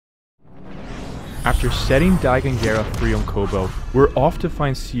After setting Daigangera free on Kobo, we're off to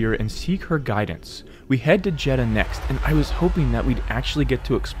find Cere and seek her guidance. We head to Jedha next, and I was hoping that we'd actually get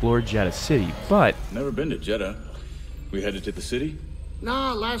to explore Jedha City, but... Never been to Jedha. We headed to the city?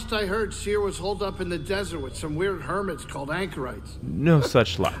 Nah, last I heard, Cere was holed up in the desert with some weird hermits called anchorites. no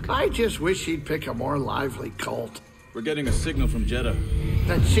such luck. I just wish she'd pick a more lively cult. We're getting a signal from Jedha.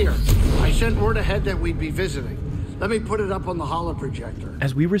 That's Cere. I sent word ahead that we'd be visiting. Let me put it up on the holoprojector.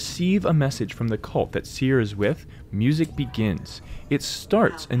 As we receive a message from the cult that Cere is with, music begins. It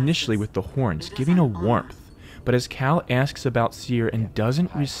starts initially with the horns, giving a warmth. But as Cal asks about Cere and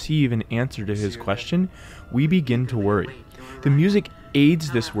doesn't receive an answer to his question, we begin to worry. The music aids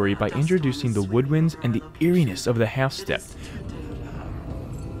this worry by introducing the woodwinds and the eeriness of the half-step.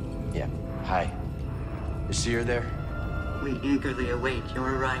 Yeah, hi. Is Cere there? We eagerly await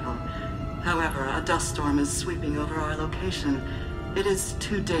your arrival. However, a dust storm is sweeping over our location. It is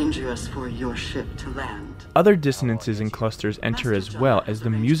too dangerous for your ship to land. Other dissonances and clusters enter as well as the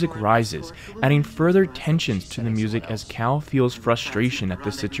music rises, adding further tensions to the music as Cal feels frustration at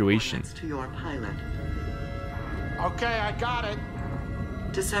the situation. To your pilot. Okay, I got it.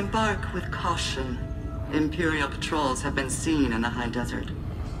 Disembark with caution. Imperial patrols have been seen in the high desert.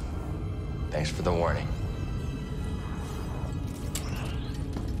 Thanks for the warning.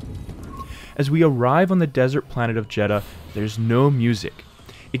 As we arrive on the desert planet of Jedha, there's no music.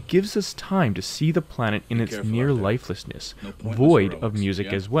 It gives us time to see the planet in its near lifelessness, void of music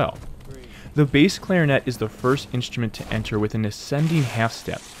as well. The bass clarinet is the first instrument to enter with an ascending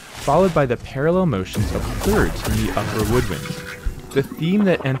half-step, followed by the parallel motions of thirds in the upper woodwinds. The theme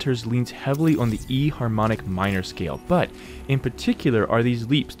that enters leans heavily on the E harmonic minor scale, but in particular are these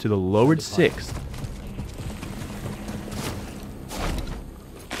leaps to the lowered sixth,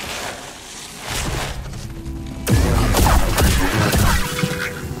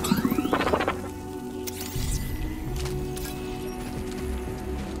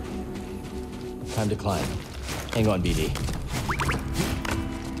 Time to climb. Hang on, BD.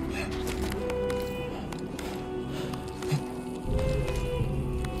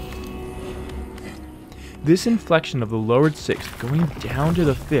 This inflection of the lowered sixth going down to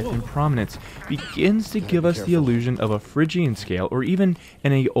the fifth in prominence begins to give us the illusion of a Phrygian scale or even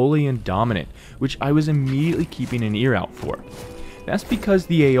an Aeolian dominant, which I was immediately keeping an ear out for. That's because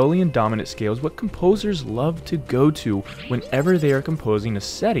the Aeolian dominant scale is what composers love to go to whenever they are composing a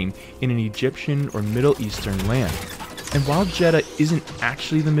setting in an Egyptian or Middle Eastern land. And while Jedha isn't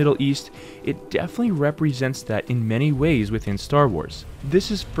actually the Middle East, it definitely represents that in many ways within Star Wars. This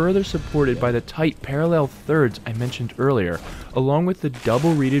is further supported by the tight parallel thirds I mentioned earlier, along with the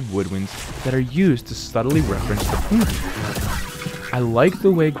double-reeded woodwinds that are used to subtly reference the Pungi. I like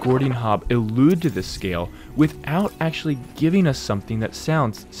the way Gordy and Haab allude to this scale without actually giving us something that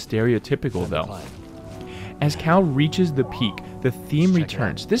sounds stereotypical though. As Cal reaches the peak, the theme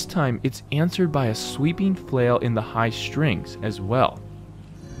returns. This time it's answered by a sweeping flail in the high strings as well.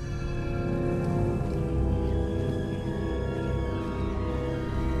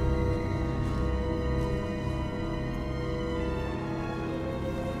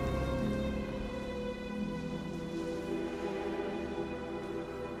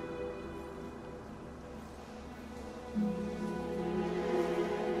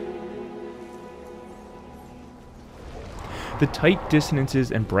 The tight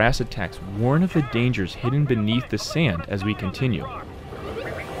dissonances and brass attacks warn of the dangers hidden beneath the sand as we continue.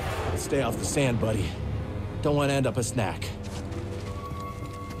 Stay off the sand, buddy. Don't want to end up a snack.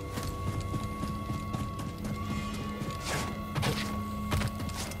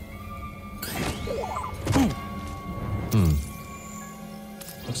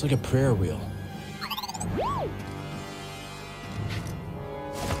 Looks like a prayer wheel.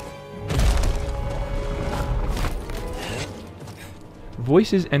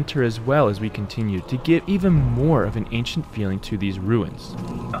 Voices enter as well as we continue to give even more of an ancient feeling to these ruins.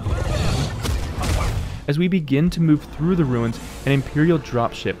 As we begin to move through the ruins, an Imperial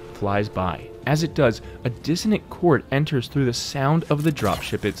dropship flies by. As it does, a dissonant chord enters through the sound of the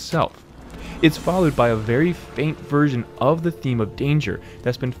dropship itself. It's followed by a very faint version of the theme of danger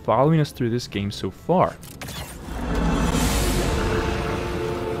that's been following us through this game so far.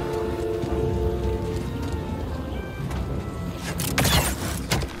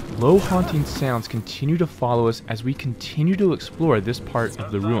 Low haunting sounds continue to follow us as we continue to explore this part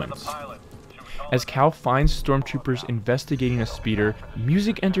of the ruins. As Cal finds stormtroopers investigating a speeder,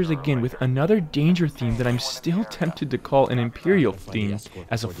 music enters again with another danger theme that I'm still tempted to call an Imperial theme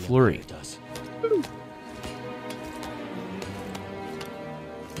as a flurry.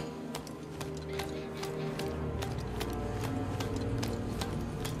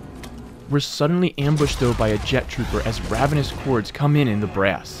 We're suddenly ambushed though by a jet trooper as ravenous chords come in the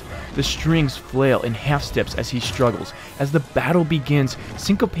brass. The strings flail in half steps as he struggles. As the battle begins,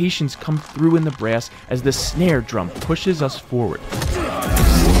 syncopations come through in the brass as the snare drum pushes us forward.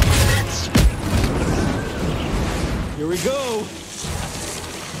 Here we go!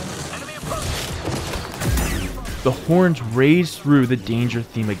 The horns raise through the danger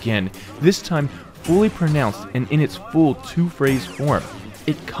theme again, this time fully pronounced and in its full two-phrase form.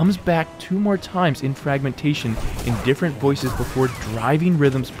 It comes back 2 more times in fragmentation in different voices before driving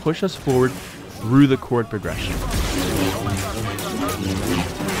rhythms push us forward through the chord progression.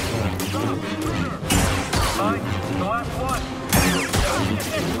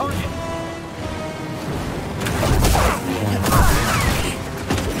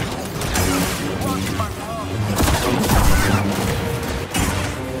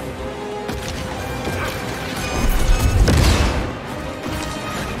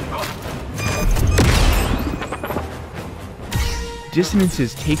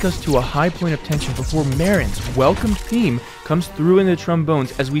 Dissonances take us to a high point of tension before Merrin's welcome theme comes through in the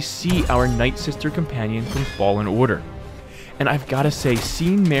trombones as we see our Night Sister companion from Fallen Order. And I've gotta say,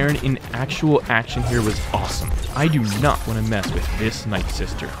 seeing Merrin in actual action here was awesome. I do not want to mess with this Night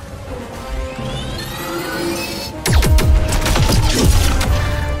Sister.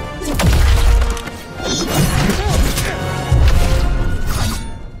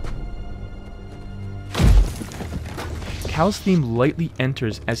 Cal's theme lightly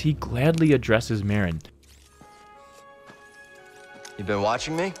enters as he gladly addresses Merrin. You been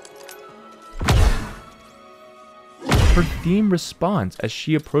watching me? Her theme responds as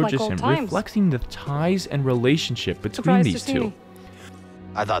she approaches him, reflecting the ties and relationship between these two.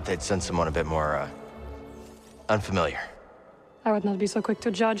 I thought they'd send someone a bit more, unfamiliar. I would not be so quick to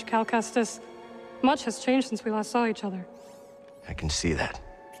judge, Cal Kestis. Much has changed since we last saw each other. I can see that.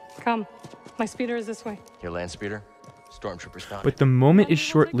 Come, my speeder is this way. Your land speeder? Stormtroopers found But the moment is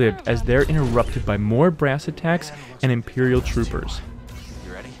short-lived as they're interrupted by more brass attacks and Imperial troopers.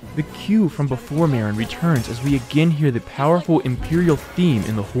 You ready? The cue from before Merrin returns as we again hear the powerful Imperial theme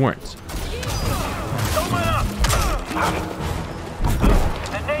in the horns.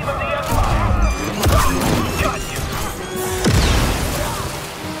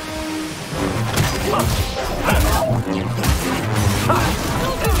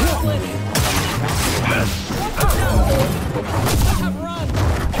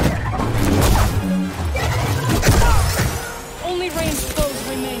 Only ranged foes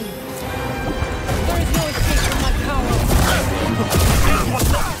remain. There is no escape from my power.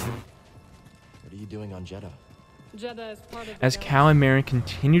 What are you doing on Jedha? Jedha is part of As Cal and Merrin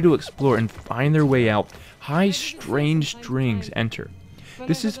continue to explore and find their way out, high strange strings enter.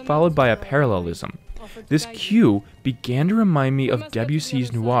 This is followed by a parallelism. This cue began to remind me of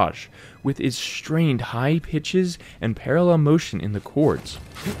Debussy's Nuage, with its strained high pitches and parallel motion in the chords.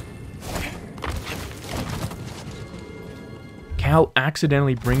 Cal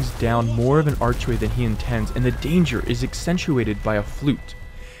accidentally brings down more of an archway than he intends, and the danger is accentuated by a flute.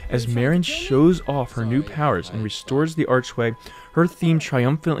 As Merrin shows off her new powers and restores the archway, her theme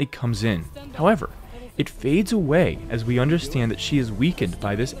triumphantly comes in. However, it fades away as we understand that she is weakened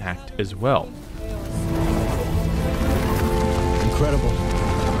by this act as well. Incredible.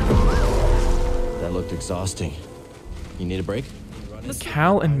 That looked exhausting. You need a break?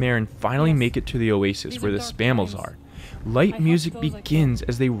 Cal and Merrin finally make it to the oasis where the Spammels are. Light music begins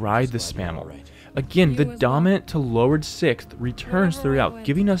as they ride the Spammel. Again, the dominant to lowered sixth returns throughout,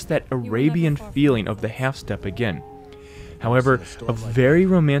 giving us that Arabian feeling of the half-step again. However, a very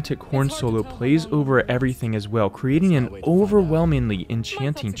romantic horn solo plays over everything as well, creating an overwhelmingly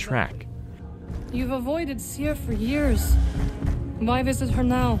enchanting track. You've avoided Seer for years. Why visit her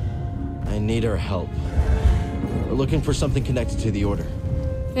now? I need her help. We're looking for something connected to the Order.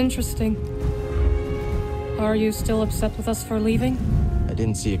 Interesting. Are you still upset with us for leaving? I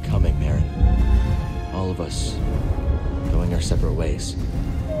didn't see it coming, Merrin. All of us going our separate ways.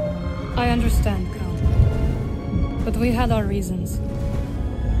 I understand, Cal. But we had our reasons.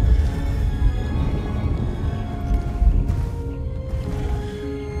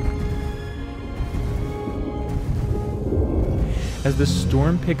 As the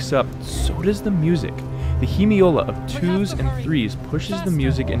storm picks up, so does the music. The hemiola of 2s and 3s pushes the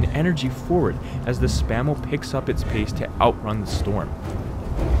music and energy forward as the Spammel picks up its pace to outrun the storm.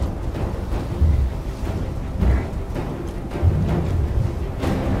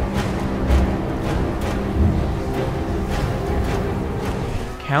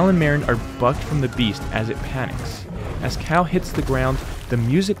 Cal and Merrin are bucked from the beast as it panics. As Cal hits the ground, the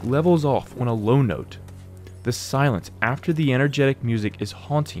music levels off on a low note. The silence after the energetic music is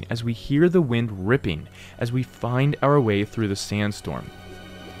haunting as we hear the wind ripping as we find our way through the sandstorm.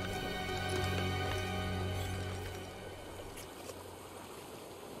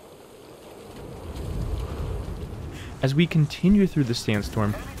 As we continue through the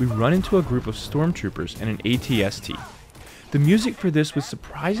sandstorm, we run into a group of stormtroopers and an ATST. The music for this was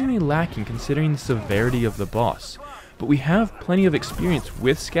surprisingly lacking considering the severity of the boss, but we have plenty of experience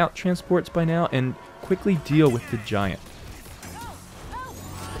with scout transports by now and quickly deal with the giant.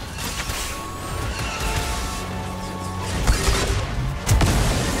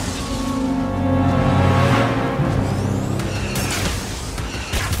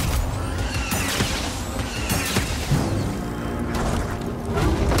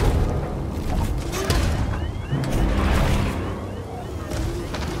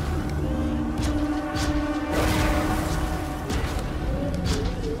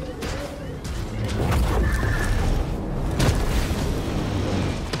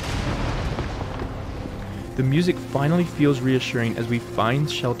 The music finally feels reassuring as we find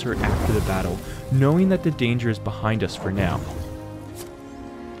shelter after the battle, knowing that the danger is behind us for now.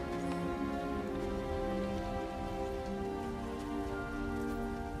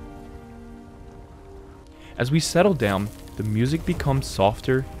 As we settle down, the music becomes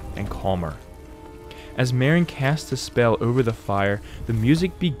softer and calmer. As Merrin casts a spell over the fire, the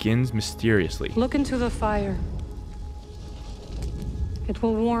music begins mysteriously. Look into the fire. It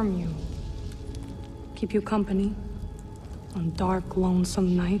will warm you. Keep you company on dark,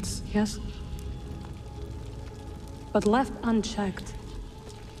 lonesome nights, yes? But left unchecked,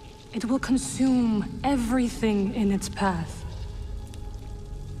 it will consume everything in its path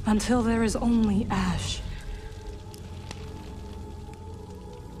until there is only ash.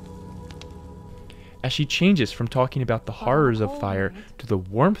 As she changes from talking about the horrors of fire to the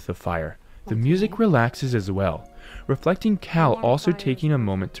warmth of fire, the music relaxes as well, reflecting Cal also taking a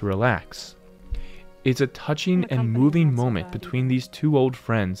moment to relax. It's a touching and moving moment between these two old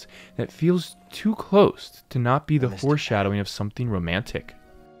friends that feels too close to not be the foreshadowing of something romantic.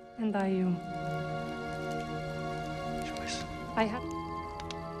 And I you. Choice. I had...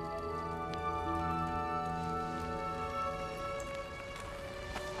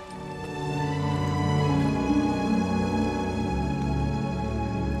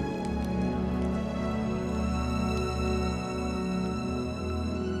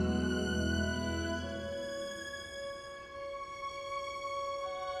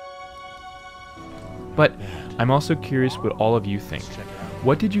 But I'm also curious what all of you think.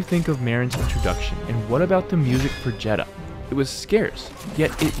 What did you think of Merrin's introduction, and what about the music for Jedha? It was scarce,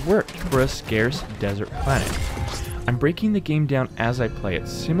 yet it worked for a scarce desert planet. I'm breaking the game down as I play it,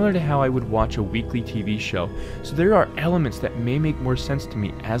 similar to how I would watch a weekly TV show, so there are elements that may make more sense to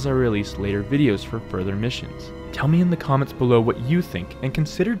me as I release later videos for further missions. Tell me in the comments below what you think, and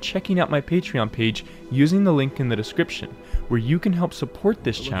consider checking out my Patreon page using the link in the description, where you can help support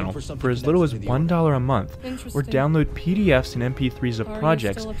this channel for as little as $1 a month, or download PDFs and MP3s of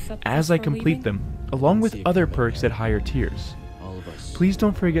projects as I complete them, along with other perks at higher tiers. Please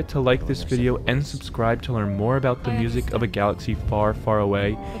don't forget to like this video and subscribe to learn more about the music of a galaxy far, far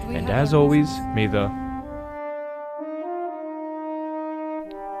away, and as always, may the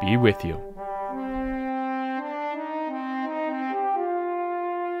be with you.